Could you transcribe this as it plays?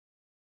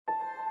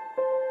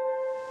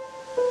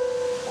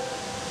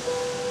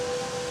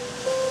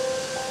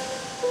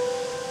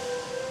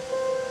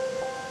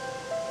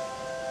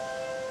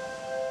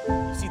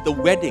the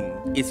wedding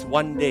is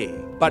one day,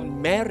 but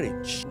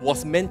marriage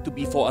was meant to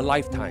be for a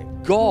lifetime.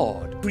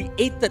 God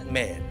created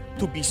man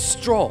to be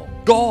strong.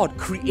 God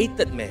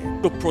created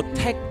man to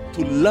protect,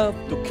 to love,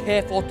 to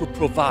care for, to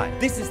provide.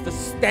 This is the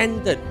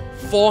standard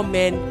for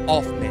men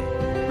of men.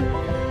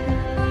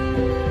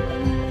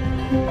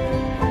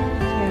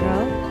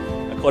 Gerald,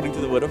 According to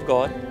the word of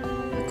God,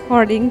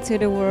 according to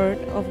the word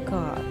of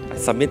God, I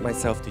submit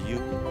myself to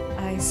you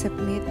I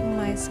submit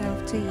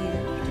myself to you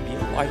to be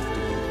a wife to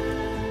you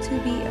to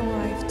be a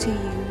wife to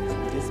you.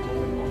 this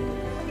moment on.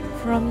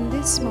 From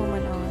this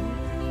moment on,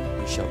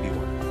 We shall be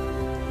one.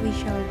 we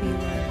shall be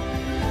one.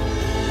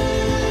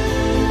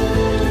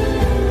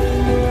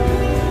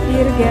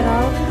 Dear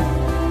Gerald,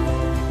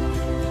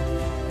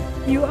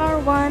 you are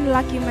one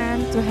lucky man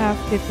to have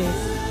Titis,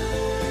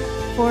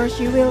 for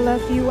she will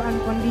love you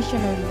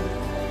unconditionally,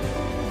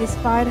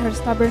 despite her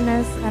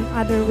stubbornness and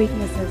other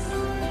weaknesses.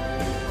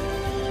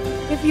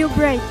 If you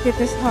break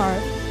Titis'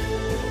 heart,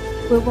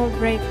 we will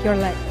break your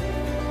leg.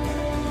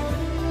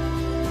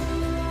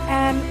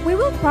 And we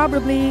will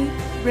probably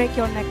break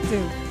your neck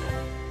too.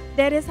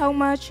 That is how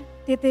much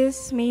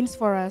Titis means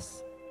for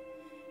us.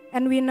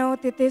 And we know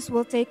Titis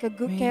will take a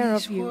good care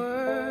of you.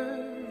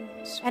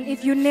 And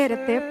if you need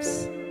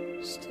tips,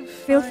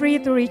 feel free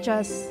to reach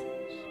us.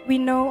 We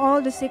know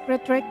all the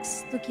secret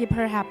tricks to keep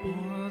her happy.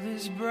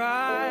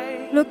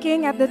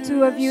 Looking at the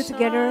two of you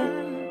together,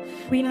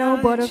 we know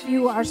both of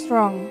you are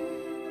strong.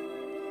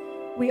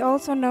 We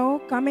also know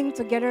coming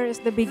together is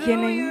the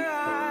beginning,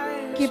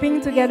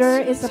 keeping together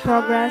is the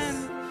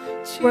progress,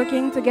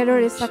 working together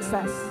is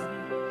success.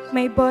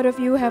 May both of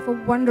you have a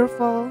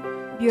wonderful,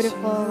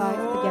 beautiful life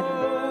together.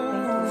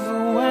 Thank you.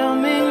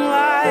 Overwhelming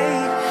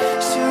light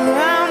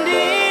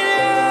surrounding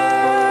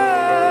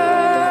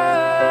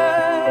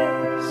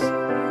us.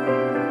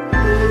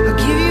 I'll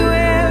give you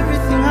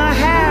everything I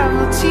have.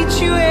 I'll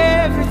teach you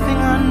everything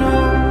I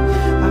know.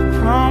 I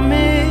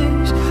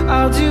promise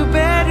I'll do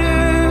better.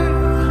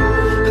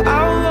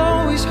 I'll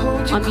always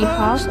hold you. On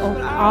behalf of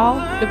all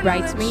the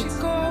bridesmaids,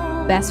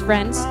 best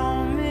friends,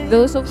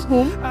 those of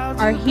whom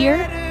are here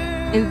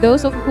and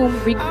those of whom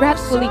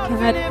regretfully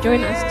cannot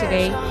join us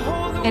today,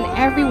 and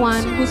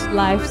everyone whose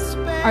lives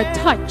are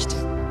touched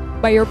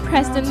by your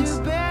presence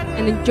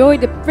and enjoy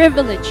the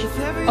privilege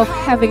of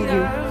having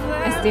you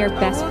as their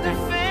best friend.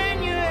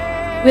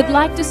 We'd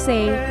like to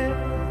say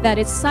that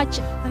it's such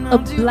a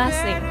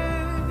blessing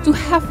to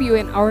have you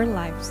in our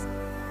lives.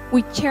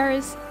 We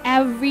cherish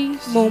every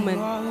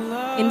moment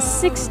in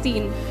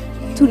 16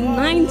 to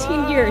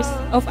 19 years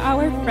of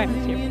our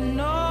friendship.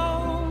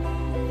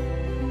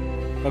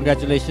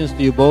 Congratulations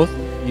to you both.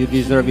 You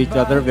deserve each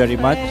other very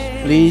much.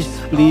 Please,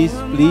 please,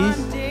 please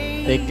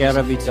take care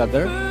of each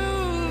other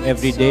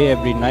every day,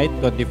 every night,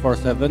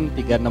 24/7,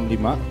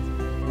 365.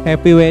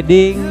 Happy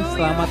wedding,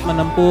 selamat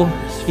menempuh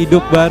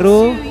hidup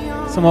baru.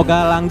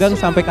 Semoga langgeng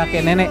sampai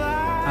kakek nenek.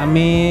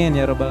 Amin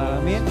ya robbal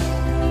alamin.